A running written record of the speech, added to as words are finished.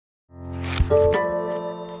The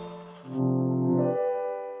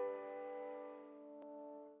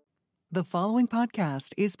following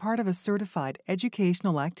podcast is part of a certified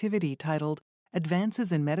educational activity titled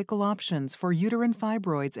Advances in Medical Options for Uterine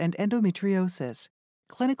Fibroids and Endometriosis,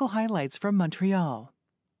 Clinical Highlights from Montreal.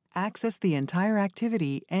 Access the entire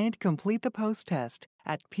activity and complete the post-test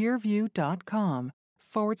at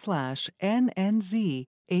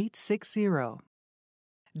peerview.com/NNZ860.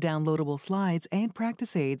 Downloadable slides and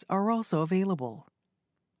practice aids are also available.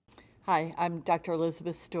 Hi, I'm Dr.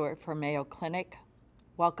 Elizabeth Stewart from Mayo Clinic.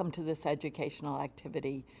 Welcome to this educational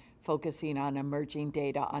activity focusing on emerging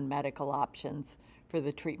data on medical options for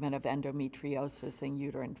the treatment of endometriosis and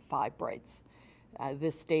uterine fibroids.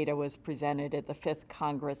 This data was presented at the 5th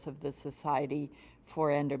Congress of the Society for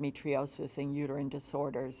Endometriosis and Uterine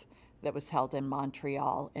Disorders that was held in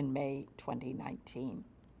Montreal in May 2019.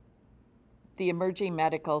 The emerging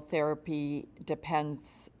medical therapy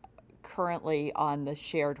depends currently on the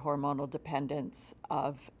shared hormonal dependence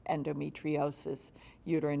of endometriosis,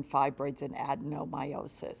 uterine fibroids, and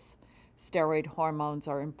adenomyosis. Steroid hormones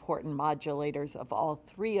are important modulators of all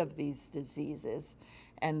three of these diseases,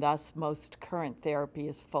 and thus most current therapy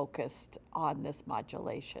is focused on this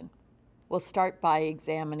modulation. We'll start by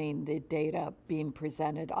examining the data being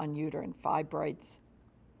presented on uterine fibroids.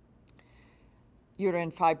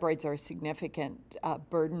 Uterine fibroids are a significant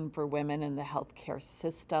burden for women in the healthcare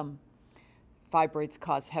system. Fibroids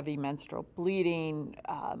cause heavy menstrual bleeding,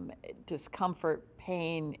 discomfort,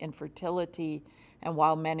 pain, infertility, and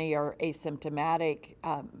while many are asymptomatic,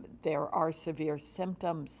 there are severe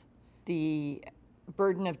symptoms. The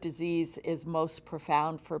burden of disease is most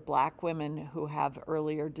profound for Black women who have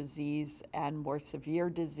earlier disease and more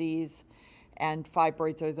severe disease, and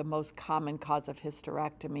fibroids are the most common cause of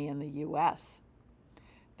hysterectomy in the U.S.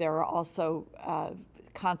 There are also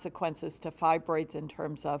consequences to fibroids in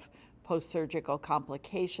terms of post-surgical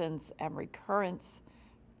complications and recurrence.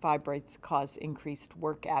 Fibroids cause increased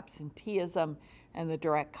work absenteeism, and the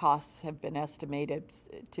direct costs have been estimated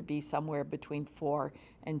to be somewhere between $4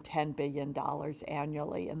 and $10 billion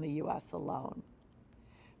annually in the U.S. alone.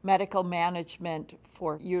 Medical management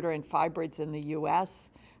for uterine fibroids in the U.S.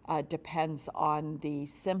 Depends on the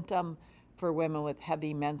symptom. For women with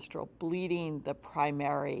heavy menstrual bleeding, the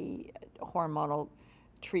primary hormonal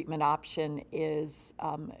treatment option is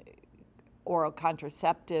oral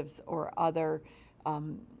contraceptives or other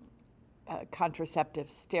contraceptive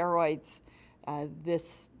steroids.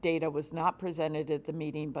 This data was not presented at the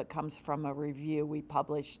meeting but comes from a review we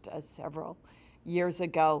published several years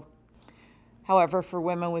ago. However, for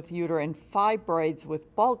women with uterine fibroids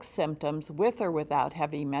with bulk symptoms, with or without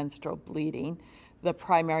heavy menstrual bleeding, the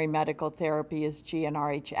primary medical therapy is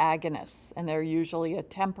GnRH agonists, and they're usually a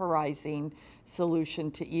temporizing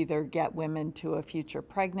solution to either get women to a future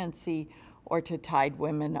pregnancy or to tide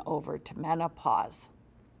women over to menopause.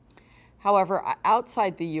 However,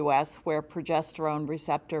 outside the U.S., where progesterone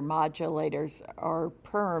receptor modulators or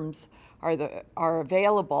PERMs are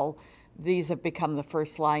available, these have become the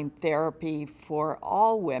first-line therapy for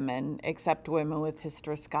all women except women with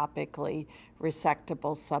hysteroscopically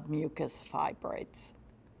resectable submucous fibroids.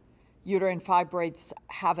 Uterine fibroids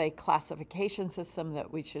have a classification system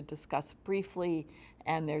that we should discuss briefly,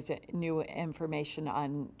 and there's new information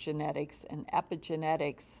on genetics and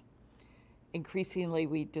epigenetics. Increasingly,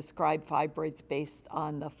 we describe fibroids based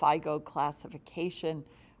on the FIGO classification,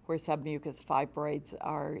 where submucous fibroids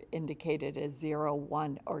are indicated as 0,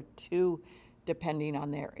 1, or 2, depending on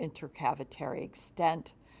their intercavitary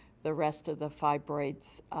extent. The rest of the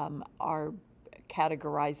fibroids are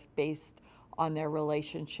categorized based on their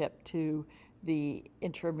relationship to the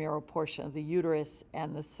intramural portion of the uterus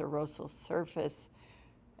and the serosal surface,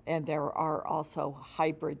 and there are also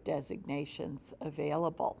hybrid designations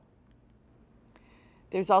available.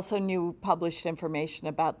 There's also new published information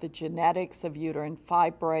about the genetics of uterine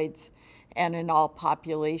fibroids, and in all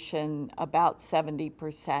population, about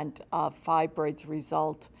 70% of fibroids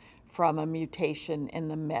result from a mutation in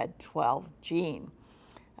the MED12 gene.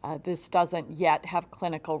 This doesn't yet have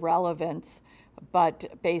clinical relevance,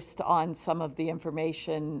 but based on some of the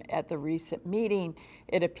information at the recent meeting,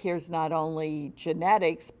 it appears not only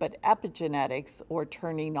genetics, but epigenetics, or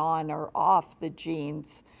turning on or off the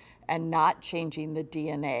genes and not changing the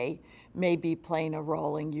DNA, may be playing a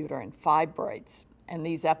role in uterine fibroids. And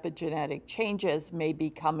these epigenetic changes may be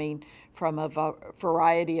coming from a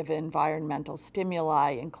variety of environmental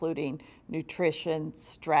stimuli, including nutrition,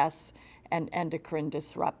 stress, and endocrine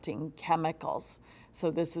disrupting chemicals. So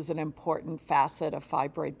this is an important facet of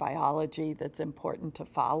fibroid biology that's important to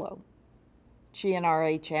follow.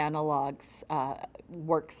 GnRH analogs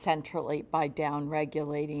work centrally by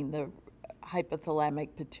downregulating the hypothalamic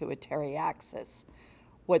pituitary axis.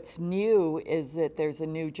 What's new is that there's a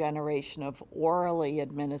new generation of orally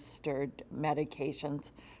administered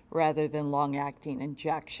medications rather than long-acting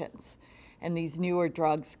injections. And these newer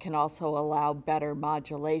drugs can also allow better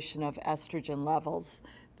modulation of estrogen levels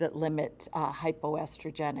that limit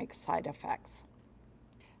hypoestrogenic side effects.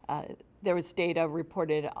 There was data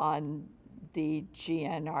reported on the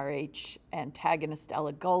GnRH antagonist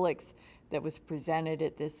elagolix that was presented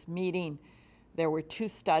at this meeting. There were two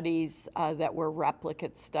studies that were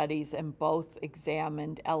replicate studies, and both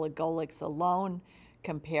examined elagolix alone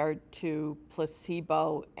compared to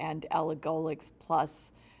placebo and elagolix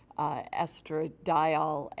plus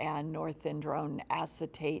estradiol and norethindrone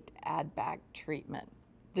acetate add-back treatment.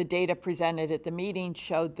 The data presented at the meeting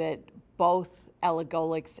showed that both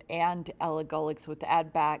elagolix and elagolix with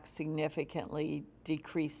add-back significantly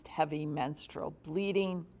decreased heavy menstrual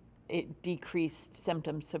bleeding. It decreased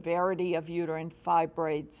symptom severity of uterine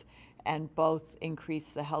fibroids, and both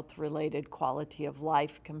increased the health-related quality of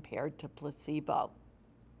life compared to placebo.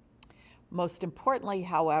 Most importantly,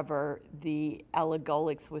 however, the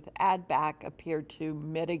elagolix with add-back appeared to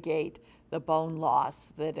mitigate the bone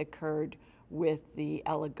loss that occurred with the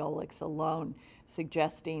elagolix alone,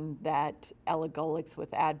 suggesting that elagolix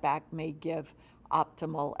with add-back may give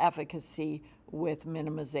optimal efficacy with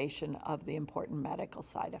minimization of the important medical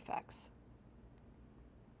side effects.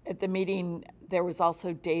 At the meeting, there was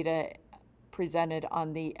also data presented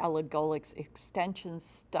on the elagolix extension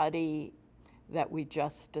study that we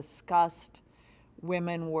just discussed.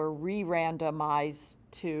 Women were re-randomized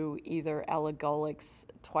to either elagolix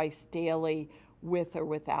twice daily with or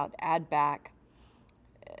without add-back.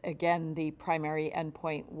 Again, the primary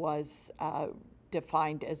endpoint was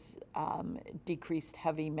defined as decreased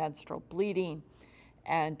heavy menstrual bleeding,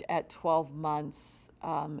 and at 12 months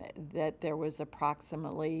that there was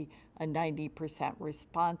approximately a 90%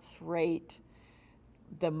 response rate.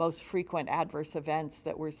 The most frequent adverse events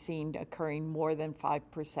that were seen occurring more than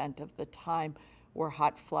 5% of the time were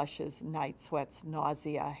hot flushes, night sweats,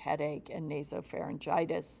 nausea, headache, and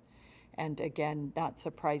nasopharyngitis. And again, not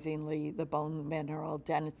surprisingly, the bone mineral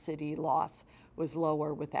density loss was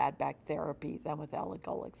lower with add-back therapy than with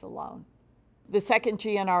elagolix alone. The second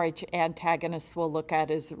GnRH antagonist we'll look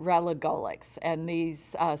at is relagolix, and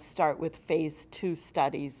these start with phase 2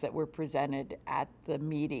 studies that were presented at the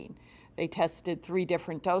meeting. They tested 3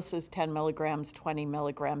 different doses, 10 milligrams, 20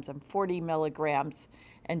 milligrams, and 40 milligrams,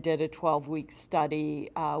 and did a 12-week study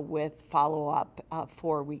with follow-up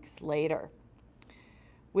 4 weeks later.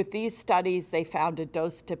 With these studies, they found a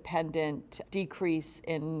dose-dependent decrease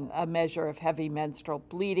in a measure of heavy menstrual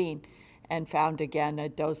bleeding, and found again a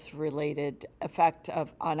dose-related effect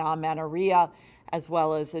on amenorrhea, as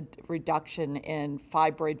well as a reduction in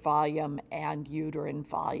fibroid volume and uterine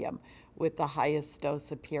volume, with the highest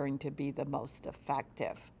dose appearing to be the most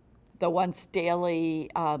effective. The once-daily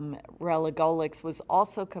relagolix was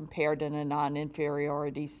also compared in a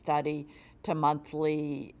non-inferiority study to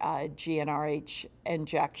monthly GnRH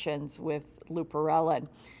injections with leuprolin,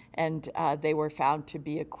 and they were found to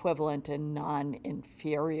be equivalent and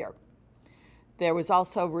non-inferior. There was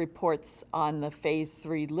also reports on the phase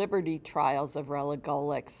 3 Liberty trials of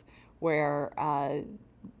relagolix, where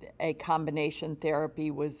a combination therapy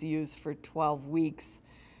was used for 12 weeks.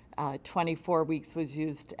 24 weeks was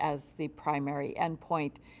used as the primary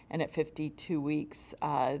endpoint, and at 52 weeks,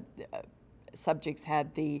 subjects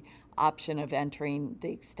had the option of entering the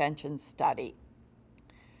extension study.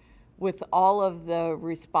 With all of the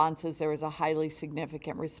responses, there was a highly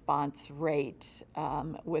significant response rate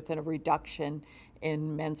with a reduction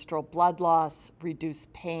in menstrual blood loss,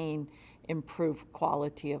 reduced pain, improved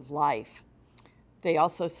quality of life. They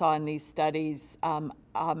also saw in these studies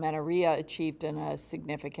amenorrhea achieved in a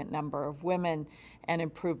significant number of women, and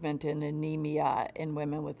improvement in anemia in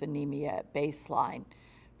women with anemia at baseline.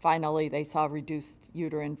 Finally, they saw reduced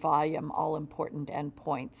uterine volume, all important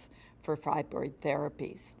endpoints for fibroid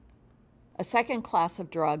therapies. A second class of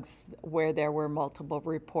drugs where there were multiple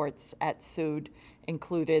reports at SUD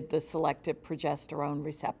included the selective progesterone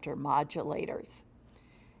receptor modulators.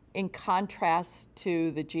 In contrast to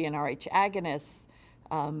the GnRH agonists,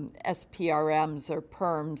 SPRMs or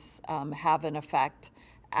PERMs have an effect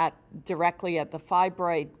directly at the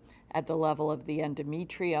fibroid, at the level of the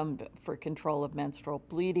endometrium for control of menstrual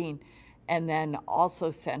bleeding, and then also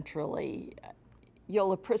centrally.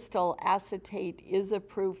 Ulipristal acetate is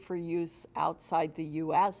approved for use outside the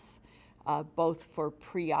U.S., both for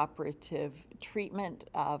preoperative treatment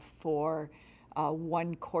for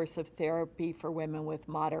one course of therapy for women with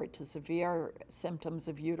moderate to severe symptoms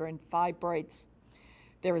of uterine fibroids.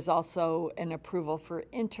 There is also an approval for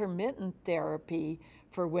intermittent therapy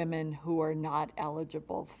for women who are not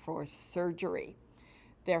eligible for surgery.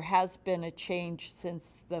 There has been a change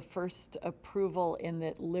since the first approval in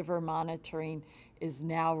that liver monitoring is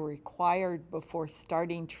now required before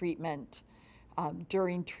starting treatment,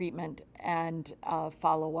 during treatment, and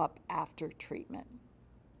follow-up after treatment.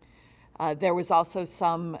 There was also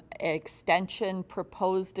some extension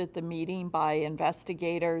proposed at the meeting by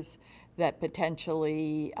investigators that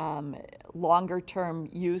potentially longer-term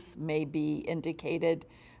use may be indicated,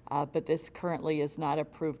 but this currently is not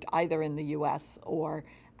approved either in the U.S. or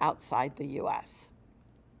outside the U.S.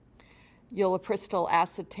 Ulipristal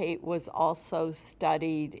acetate was also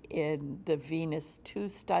studied in the Venus 2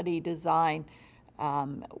 study design,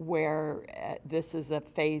 where this is a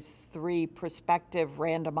phase 3 prospective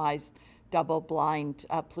randomized double-blind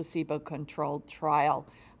placebo-controlled trial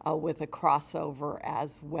with a crossover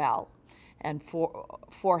as well. And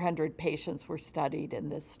 400 patients were studied in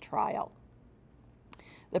this trial.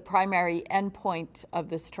 The primary endpoint of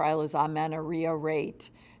this trial is amenorrhea rate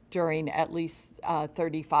during at least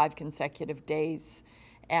 35 consecutive days.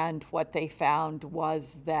 And what they found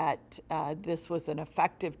was that this was an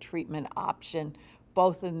effective treatment option,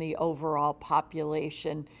 both in the overall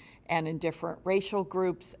population and in different racial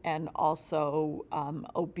groups, and also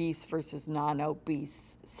obese versus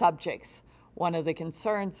non-obese subjects. One of the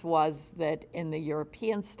concerns was that in the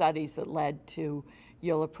European studies that led to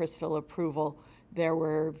ulipristal approval, there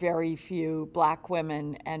were very few Black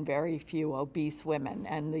women and very few obese women,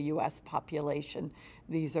 and the U.S. population.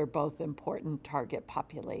 These are both important target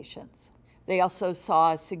populations. They also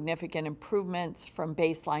saw significant improvements from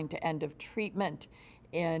baseline to end of treatment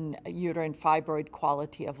in uterine fibroid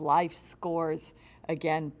quality of life scores,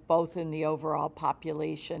 again, both in the overall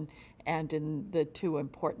population and in the two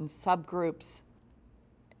important subgroups.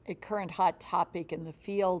 A current hot topic in the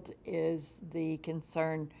field is the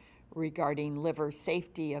concern regarding liver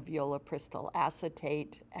safety of ulipristal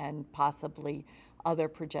acetate and possibly other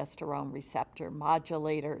progesterone receptor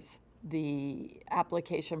modulators. The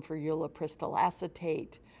application for ulipristal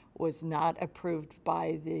acetate was not approved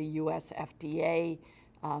by the U.S. FDA,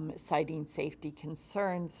 citing safety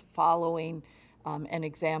concerns following an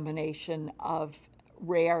examination of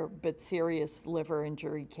rare but serious liver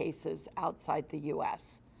injury cases outside the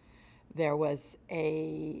U.S. There was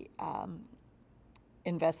a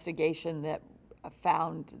investigation that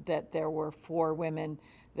found that there were 4 women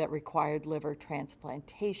that required liver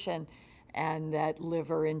transplantation, and that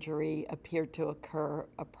liver injury appeared to occur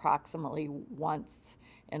approximately once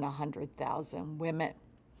in 100,000 women.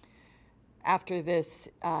 After this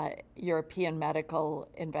European medical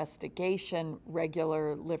investigation,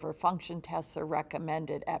 regular liver function tests are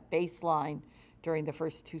recommended at baseline during the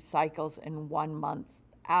first 2 cycles and 1 month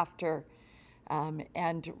after.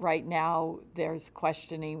 And right now, there's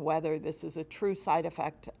questioning whether this is a true side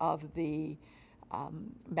effect of the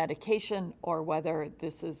medication or whether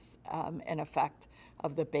this is an effect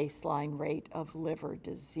of the baseline rate of liver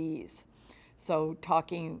disease. So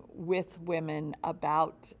talking with women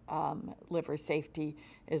about liver safety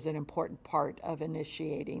is an important part of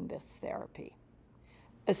initiating this therapy.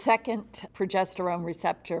 A second progesterone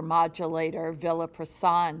receptor modulator,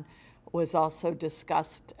 vilopresan, was also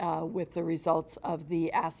discussed with the results of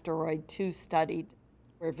the Asteroid 2 study,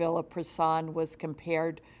 where vilopresan was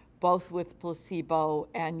compared both with placebo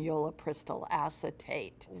and ulipristal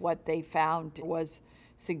acetate. What they found was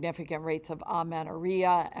significant rates of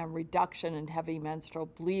amenorrhea and reduction in heavy menstrual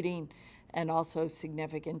bleeding, and also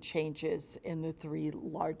significant changes in the 3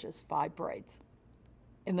 largest fibroids.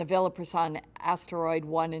 In the vilopresan Asteroid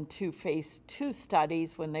 1 and 2 phase 2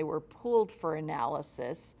 studies, when they were pooled for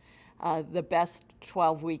analysis, the best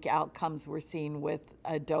 12-week outcomes were seen with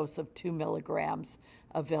a dose of 2 milligrams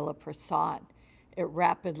of vilopresan. It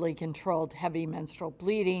rapidly controlled heavy menstrual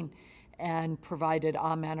bleeding and provided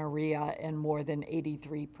amenorrhea in more than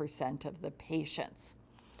 83% of the patients.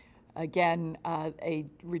 Again, a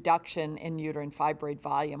reduction in uterine fibroid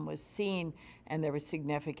volume was seen, and there was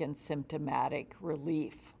significant symptomatic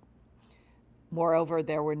relief. Moreover,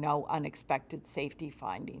 there were no unexpected safety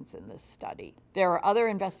findings in this study. There are other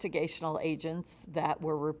investigational agents that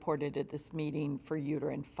were reported at this meeting for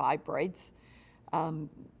uterine fibroids.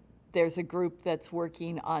 There's a group that's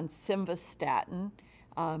working on simvastatin,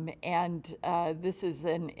 and this is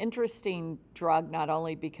an interesting drug not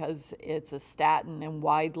only because it's a statin and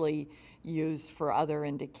widely used for other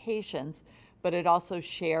indications, but it also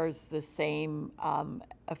shares the same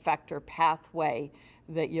effector pathway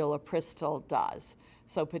that ulipristal does.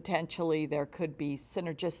 So potentially there could be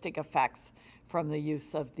synergistic effects from the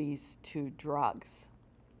use of these 2 drugs.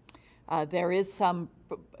 There is some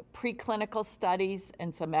preclinical studies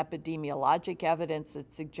and some epidemiologic evidence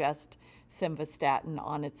that suggest simvastatin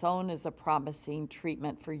on its own is a promising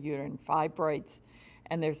treatment for uterine fibroids.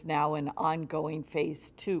 And there's now an ongoing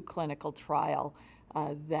phase 2 clinical trial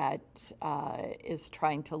that is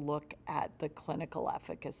trying to look at the clinical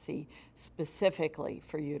efficacy specifically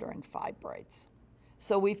for uterine fibroids.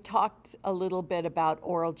 So we've talked a little bit about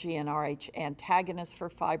oral GnRH antagonists for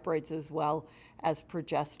fibroids as well as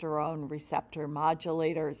progesterone receptor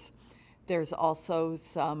modulators. There's also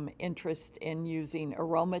some interest in using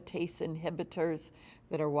aromatase inhibitors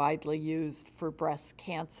that are widely used for breast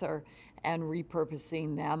cancer and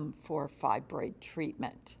repurposing them for fibroid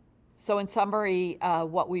treatment. So in summary,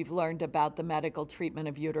 what we've learned about the medical treatment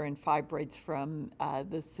of uterine fibroids from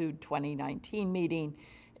the SUD 2019 meeting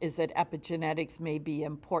is that epigenetics may be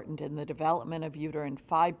important in the development of uterine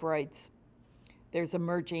fibroids. There's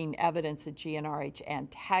emerging evidence that GnRH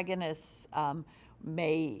antagonists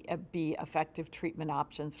may be effective treatment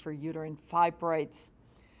options for uterine fibroids.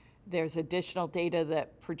 There's additional data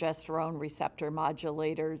that progesterone receptor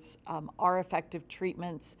modulators are effective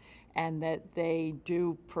treatments and that they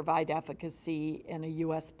do provide efficacy in a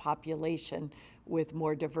U.S. population with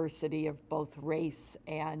more diversity of both race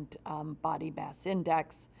and body mass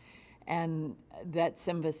index, and that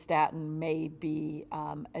simvastatin may be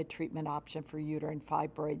a treatment option for uterine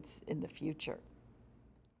fibroids in the future.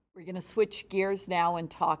 We're going to switch gears now and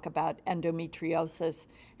talk about endometriosis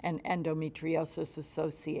and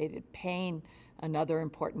endometriosis-associated pain, another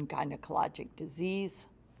important gynecologic disease.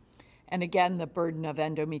 And again, the burden of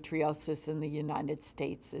endometriosis in the United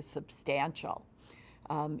States is substantial.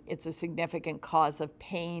 It's a significant cause of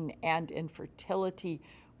pain and infertility,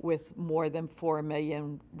 with more than 4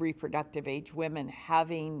 million reproductive age women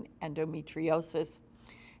having endometriosis.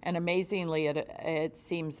 And amazingly, it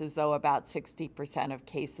seems as though about 60% of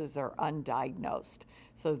cases are undiagnosed.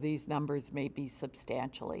 So these numbers may be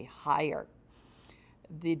substantially higher.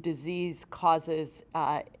 The disease causes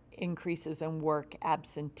increases in work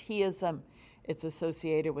absenteeism. It's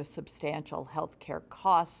associated with substantial healthcare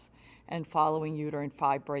costs. And following uterine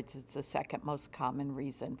fibroids, it's the second most common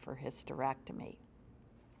reason for hysterectomy.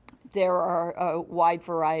 There are a wide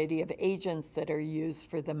variety of agents that are used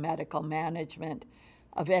for the medical management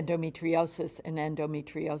of endometriosis and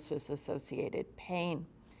endometriosis-associated pain.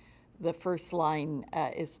 The first line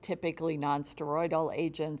is typically nonsteroidal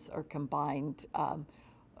agents or combined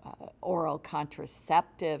oral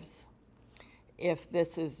contraceptives. If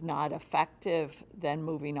this is not effective, then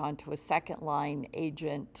moving on to a second line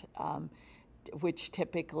agent, which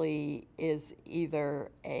typically is either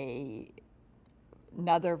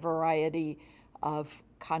another variety of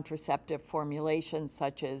contraceptive formulations,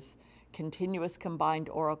 such as continuous combined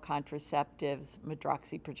oral contraceptives,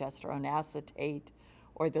 medroxyprogesterone acetate,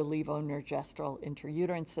 or the levonorgestrel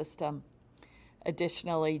intrauterine system.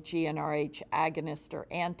 Additionally, GnRH agonist or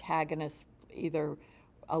antagonist, either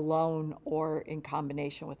alone or in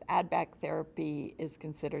combination with ADVAC therapy, is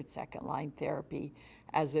considered second-line therapy,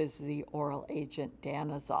 as is the oral agent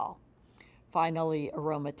danazol. Finally,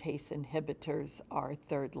 aromatase inhibitors are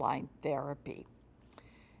third-line therapy.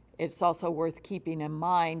 It's also worth keeping in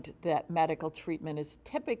mind that medical treatment is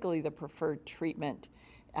typically the preferred treatment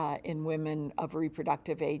in women of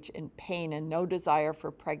reproductive age in pain and no desire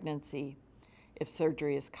for pregnancy if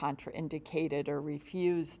surgery is contraindicated or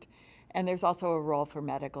refused. And there's also a role for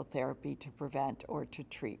medical therapy to prevent or to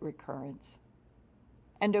treat recurrence.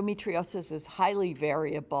 Endometriosis is highly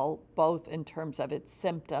variable, both in terms of its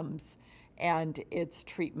symptoms and its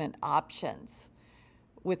treatment options.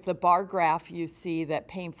 With the bar graph, you see that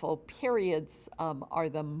painful periods are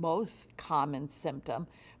the most common symptom,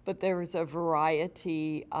 but there is a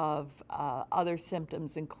variety of other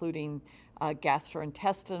symptoms, including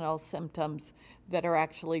gastrointestinal symptoms that are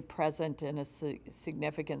actually present in a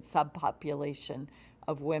significant subpopulation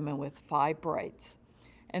of women with fibroids.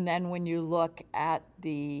 And then when you look at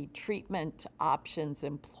the treatment options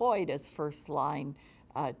employed as first-line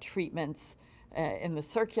treatments, in the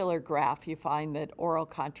circular graph, you find that oral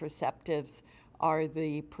contraceptives are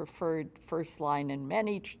the preferred first line in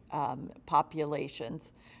many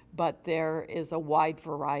populations, but there is a wide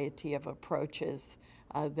variety of approaches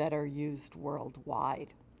that are used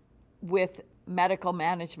worldwide. With medical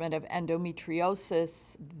management of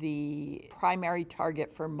endometriosis, the primary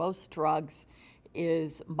target for most drugs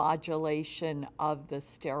is modulation of the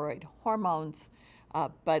steroid hormones.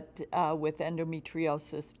 But with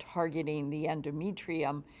endometriosis, targeting the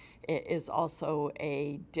endometrium is also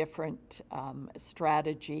a different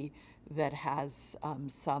strategy that has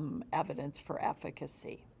some evidence for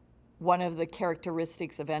efficacy. One of the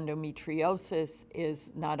characteristics of endometriosis is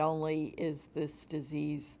not only is this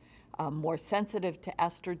disease more sensitive to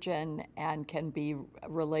estrogen and can be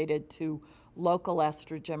related to local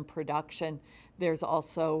estrogen production, there's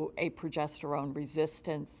also a progesterone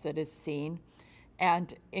resistance that is seen,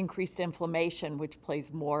 and increased inflammation, which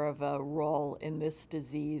plays more of a role in this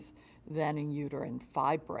disease than in uterine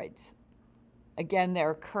fibroids. Again, there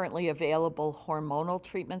are currently available hormonal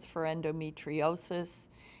treatments for endometriosis.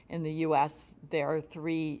 In the US, there are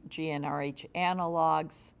 3 GnRH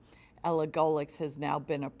analogs. Elagolix has now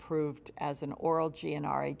been approved as an oral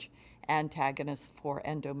GnRH antagonist for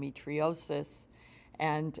endometriosis,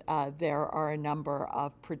 and there are a number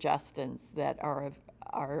of progestins that are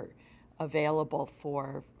available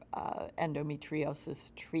for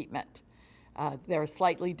endometriosis treatment. There are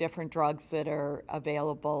slightly different drugs that are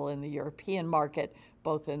available in the European market,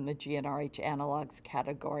 both in the GnRH analogs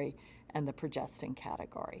category and the progestin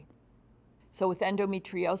category. So with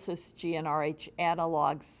endometriosis, GnRH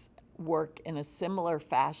analogs work in a similar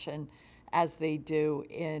fashion as they do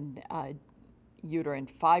in uterine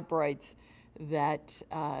fibroids, that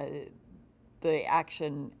the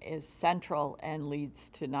action is central and leads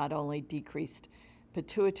to not only decreased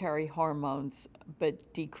pituitary hormones,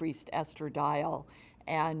 but decreased estradiol,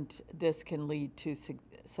 and this can lead to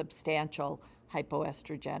substantial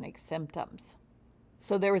hypoestrogenic symptoms.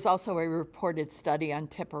 So there was also a reported study on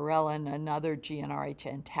tiparelin, another GnRH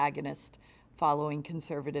antagonist, following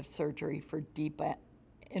conservative surgery for deep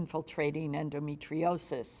infiltrating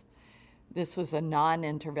endometriosis. This was a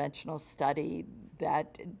non-interventional study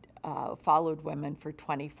that followed women for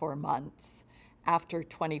 24 months after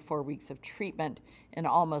 24 weeks of treatment in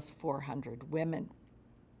almost 400 women.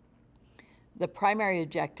 The primary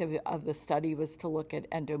objective of the study was to look at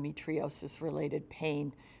endometriosis-related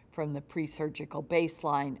pain from the pre-surgical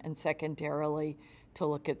baseline, and secondarily to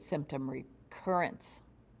look at symptom recurrence.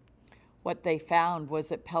 What they found was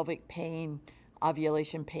that pelvic pain,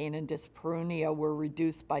 ovulation pain, and dyspareunia were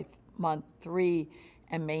reduced by month 3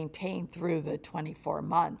 and maintained through the 24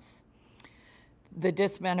 months. The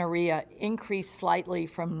dysmenorrhea increased slightly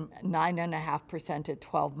from 9.5% at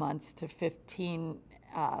 12 months to 15%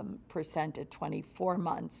 at 24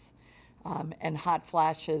 months, and hot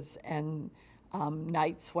flashes and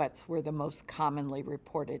night sweats were the most commonly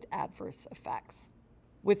reported adverse effects.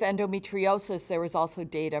 With endometriosis, there was also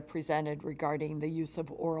data presented regarding the use of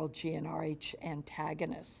oral GnRH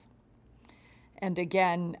antagonists. And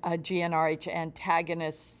again, GnRH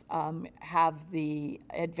antagonists have the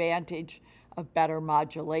advantage of better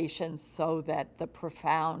modulation, so that the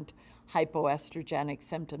profound hypoestrogenic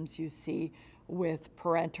symptoms you see with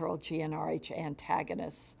parenteral GnRH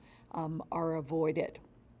antagonists are avoided.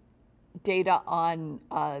 Data on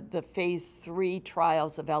the phase 3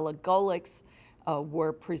 trials of elagolix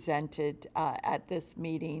were presented at this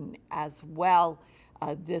meeting as well.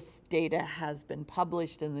 This data has been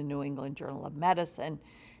published in the New England Journal of Medicine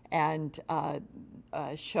and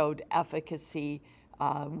showed efficacy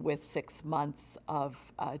with 6 months of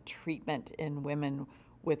treatment in women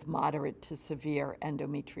with moderate to severe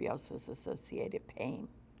endometriosis-associated pain.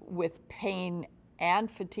 With pain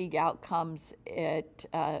and fatigue outcomes, it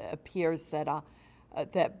appears that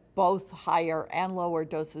both higher and lower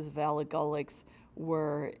doses of elagolix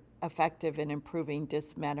were effective in improving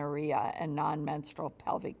dysmenorrhea and non-menstrual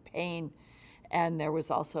pelvic pain, and there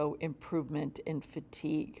was also improvement in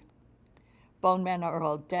fatigue. Bone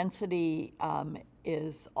mineral density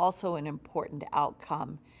is also an important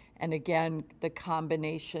outcome, and again, the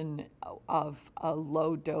combination of a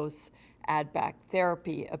low-dose add-back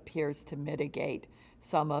therapy appears to mitigate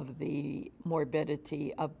some of the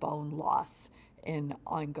morbidity of bone loss in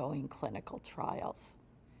ongoing clinical trials.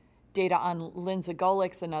 Data on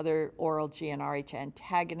linzagolix, another oral GnRH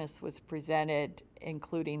antagonist, was presented,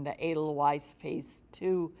 including the Edelweiss phase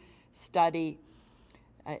 2 study.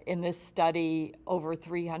 In this study, over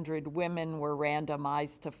 300 women were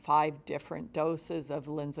randomized to 5 different doses of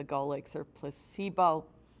linzagolix or placebo,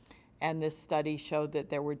 and this study showed that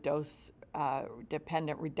there were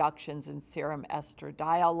dose-dependent reductions in serum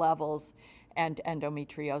estradiol levels and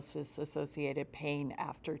endometriosis-associated pain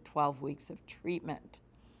after 12 weeks of treatment.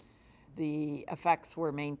 The effects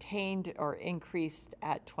were maintained or increased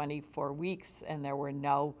at 24 weeks, and there were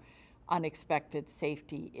no unexpected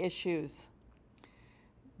safety issues.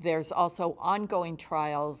 There's also ongoing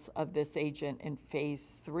trials of this agent in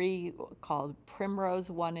phase 3 called Primrose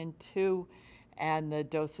 1 and 2, and the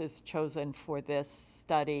doses chosen for this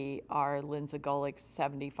study are linzagolix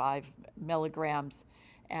 75 milligrams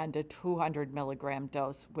and a 200 milligram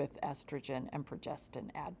dose with estrogen and progestin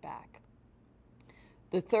add back.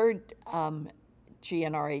 The third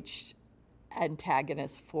GnRH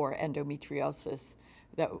antagonist for endometriosis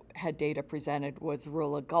that had data presented was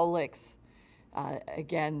relugolix.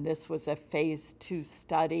 Again, this was a phase 2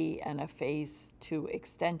 study and a phase 2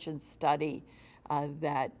 extension study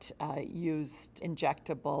that used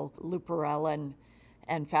injectable leuprolin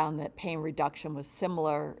and found that pain reduction was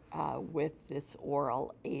similar with this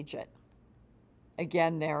oral agent.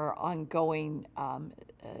 Again, there are ongoing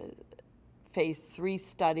phase 3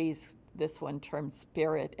 studies, this one termed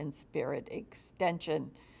SPIRIT and SPIRIT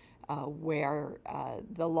Extension, where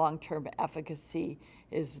the long-term efficacy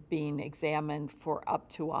is being examined for up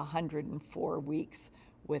to 104 weeks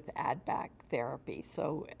with add-back therapy.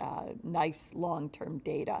 So nice long-term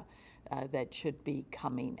data that should be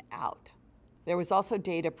coming out. There was also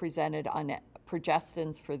data presented on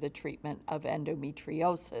progestins for the treatment of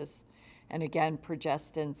endometriosis. And again,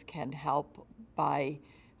 progestins can help by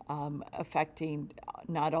affecting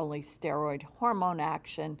not only steroid hormone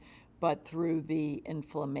action, but through the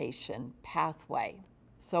inflammation pathway.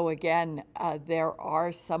 So again, there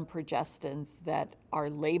are some progestins that are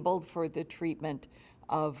labeled for the treatment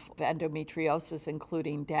of endometriosis,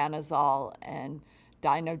 including danazol and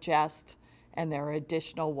Dynogest, and there are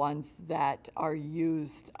additional ones that are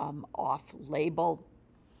used off-label.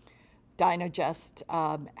 Dynogest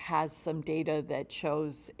has some data that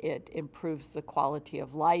shows it improves the quality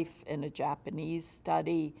of life in a Japanese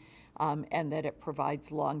study, and that it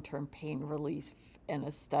provides long-term pain relief in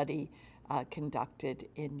a study conducted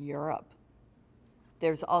in Europe.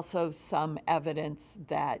 There's also some evidence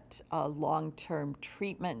that long-term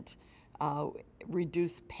treatment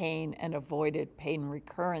reduced pain and avoided pain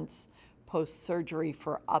recurrence post-surgery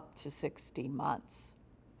for up to 60 months.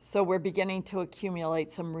 So we're beginning to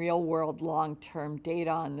accumulate some real-world long-term data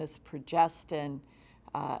on this progestin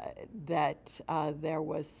that there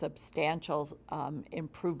was substantial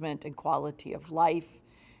improvement in quality of life,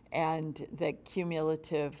 and the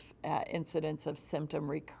cumulative incidence of symptom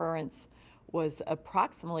recurrence was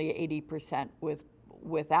approximately 80%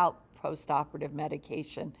 without postoperative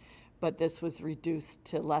medication, but this was reduced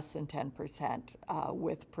to less than 10%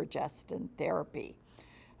 with progestin therapy.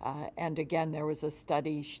 And again, there was a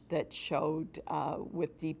study that showed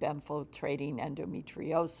with deep infiltrating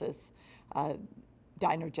endometriosis,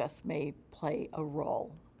 Dynogest may play a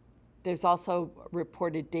role. There's also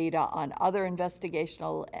reported data on other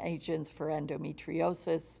investigational agents for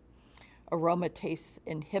endometriosis, aromatase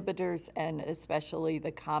inhibitors, and especially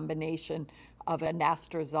the combination of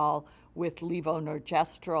anastrozole with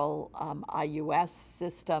levonorgestrel IUS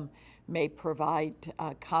system may provide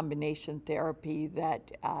combination therapy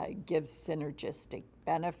that gives synergistic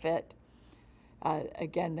benefit.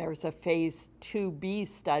 Again, there's a phase 2b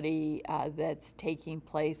study that's taking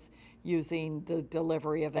place using the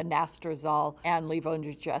delivery of anastrozole and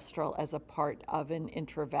levonorgestrel as a part of an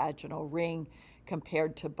intravaginal ring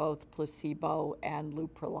compared to both placebo and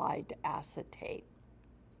leuprolide acetate.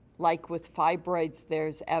 Like with fibroids,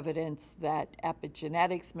 there's evidence that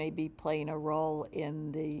epigenetics may be playing a role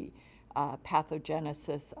in the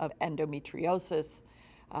pathogenesis of endometriosis,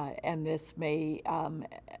 and this may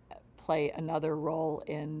play another role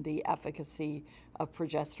in the efficacy of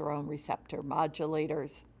progesterone receptor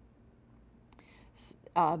modulators.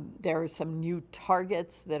 There are some new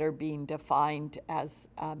targets that are being defined as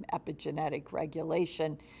epigenetic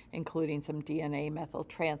regulation, including some DNA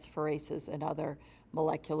methyltransferases and other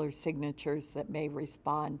molecular signatures that may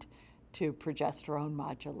respond to progesterone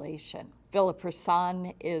modulation.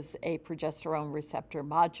 Volepressone is a progesterone receptor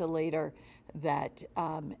modulator that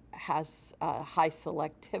has high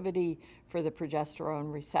selectivity for the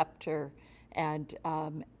progesterone receptor and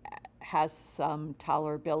has some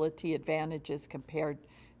tolerability advantages compared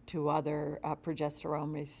to other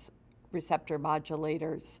progesterone receptor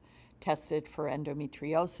modulators tested for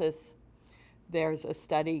endometriosis. There's a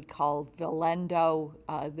study called Vilendo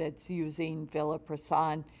that's using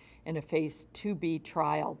volepressone in a phase 2b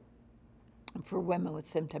trial for women with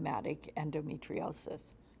symptomatic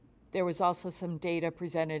endometriosis. There was also some data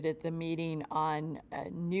presented at the meeting on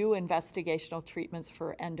new investigational treatments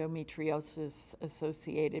for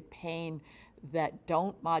endometriosis-associated pain that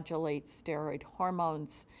don't modulate steroid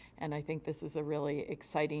hormones, and I think this is a really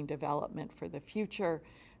exciting development for the future.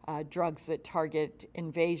 Drugs that target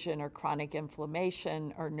invasion or chronic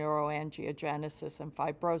inflammation or neuroangiogenesis and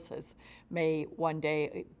fibrosis may one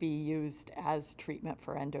day be used as treatment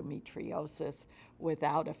for endometriosis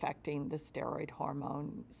without affecting the steroid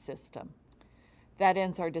hormone system. That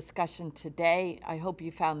ends our discussion today. I hope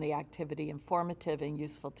you found the activity informative and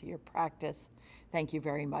useful to your practice. Thank you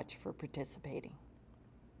very much for participating.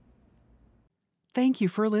 Thank you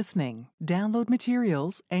for listening. Download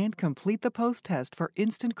materials and complete the post test for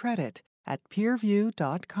instant credit at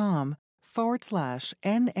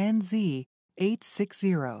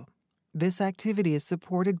peerview.com/NNZ860. This activity is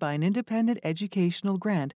supported by an independent educational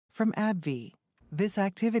grant from AbbVie. This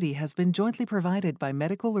activity has been jointly provided by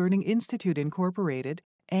Medical Learning Institute Incorporated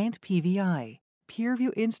and PVI,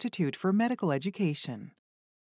 Peerview Institute for Medical Education.